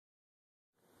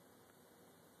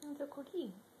a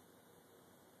cookie.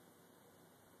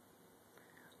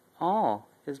 Oh,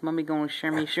 is Mommy going to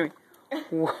share me?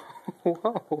 Whoa.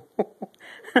 Whoa.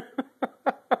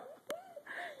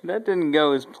 That didn't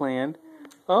go as planned.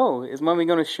 Oh, is Mommy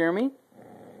going to share me?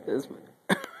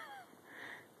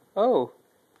 Oh,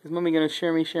 is Mommy going to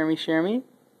share me?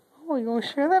 Oh, you going to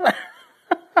share that?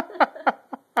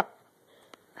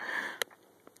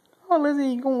 Oh, Lizzy,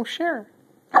 you going to share?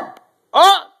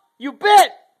 Oh, you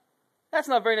bit! That's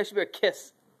not very nice. You better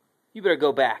kiss. You better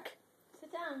go back.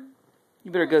 Sit down.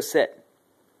 You better go sit.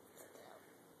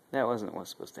 That wasn't what's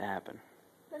supposed to happen.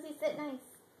 Lizzy, sit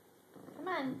nice. Come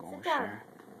on, sit Share. down.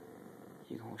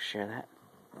 You gonna share that?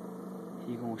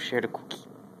 You gonna share the cookie?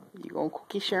 You gonna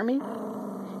cookie share me?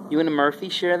 You and the Murphy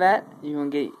share that? You gonna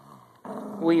get...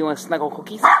 What, you want snuggle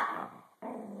cookies?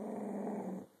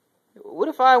 What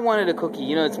if I wanted a cookie?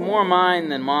 You know, it's more mine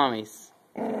than Mommy's.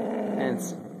 And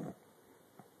it's...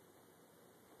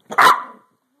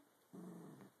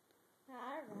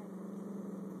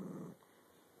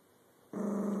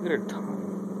 Look at her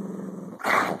tongue.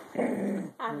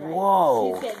 All right.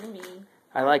 Whoa. She's getting me.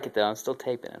 I like it though. I'm still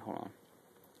taping it. Hold on.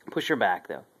 Push her back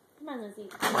though. Come on, Lizzy.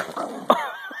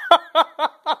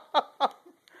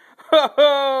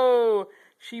 Oh,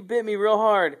 she bit me real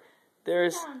hard.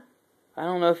 There's, I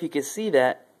don't know if you can see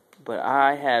that, but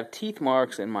I have teeth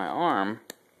marks in my arm.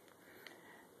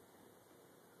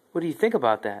 What do you think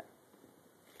about that?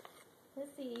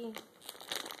 Lizzy,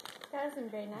 that wasn't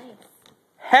very nice.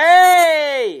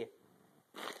 Hey!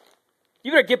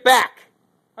 You better get back.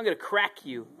 I'm going to crack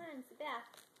you. Come on, sit back.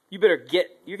 You better get,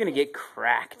 you're going to get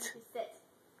cracked. Sit.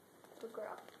 Good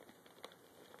girl.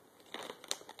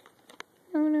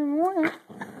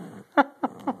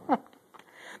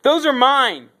 Those are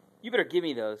mine. You better give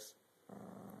me those.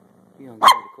 You gonna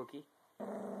give me the cookie? You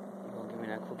gonna give me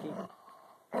that cookie?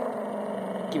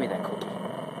 Give me that cookie.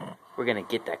 We're gonna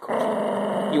get that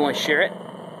cookie. You wanna share it?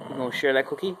 You gonna share that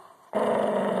cookie?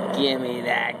 Give me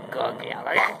that cookie. I'm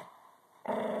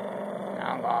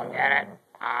gonna get it.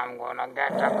 I'm gonna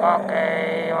get the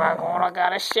cookie. We're gonna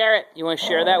gotta share it. You wanna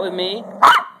share that with me?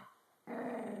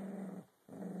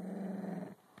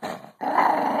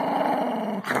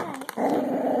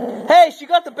 Hey, she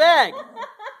got the bag.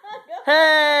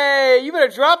 Hey, you better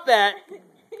drop that. Give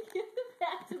the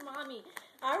bag to Mommy.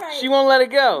 All right. She won't let it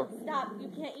go. Stop. You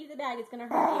can't use the bag. It's going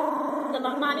to hurt you. So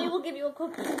Mommy will give you a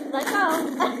cookie. Let go.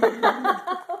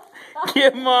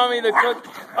 Give Mommy the cookie.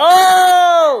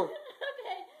 Oh!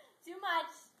 Okay. Too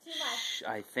much. Shh,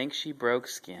 I think she broke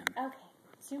skin. Okay.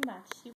 Too much.